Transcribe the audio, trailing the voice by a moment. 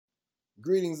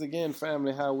Greetings again,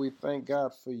 family. How we thank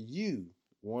God for you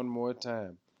one more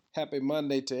time. Happy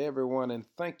Monday to everyone, and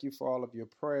thank you for all of your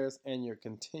prayers and your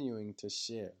continuing to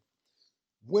share.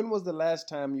 When was the last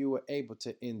time you were able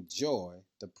to enjoy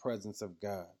the presence of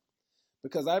God?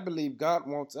 Because I believe God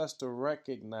wants us to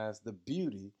recognize the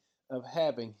beauty of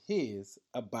having His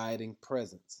abiding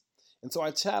presence. And so I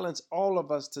challenge all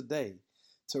of us today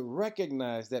to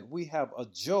recognize that we have a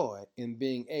joy in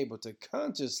being able to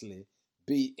consciously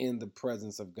be in the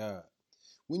presence of God.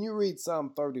 When you read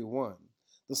Psalm 31,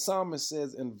 the psalmist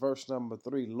says in verse number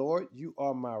 3, Lord, you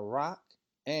are my rock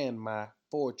and my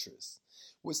fortress,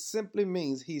 which simply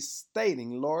means he's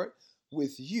stating, Lord,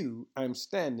 with you I'm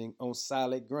standing on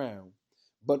solid ground,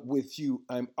 but with you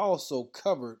I'm also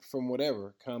covered from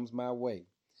whatever comes my way.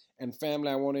 And family,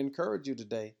 I want to encourage you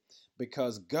today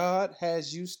because God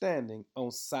has you standing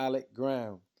on solid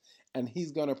ground and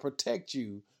he's going to protect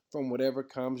you from whatever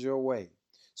comes your way.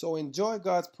 So enjoy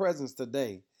God's presence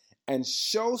today and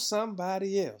show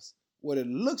somebody else what it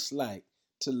looks like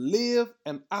to live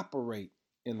and operate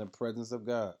in the presence of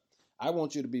God. I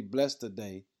want you to be blessed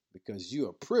today because you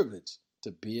are privileged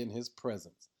to be in his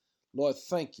presence. Lord,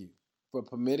 thank you for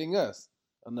permitting us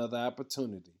another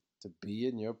opportunity to be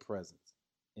in your presence.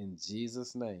 In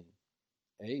Jesus' name,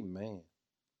 amen.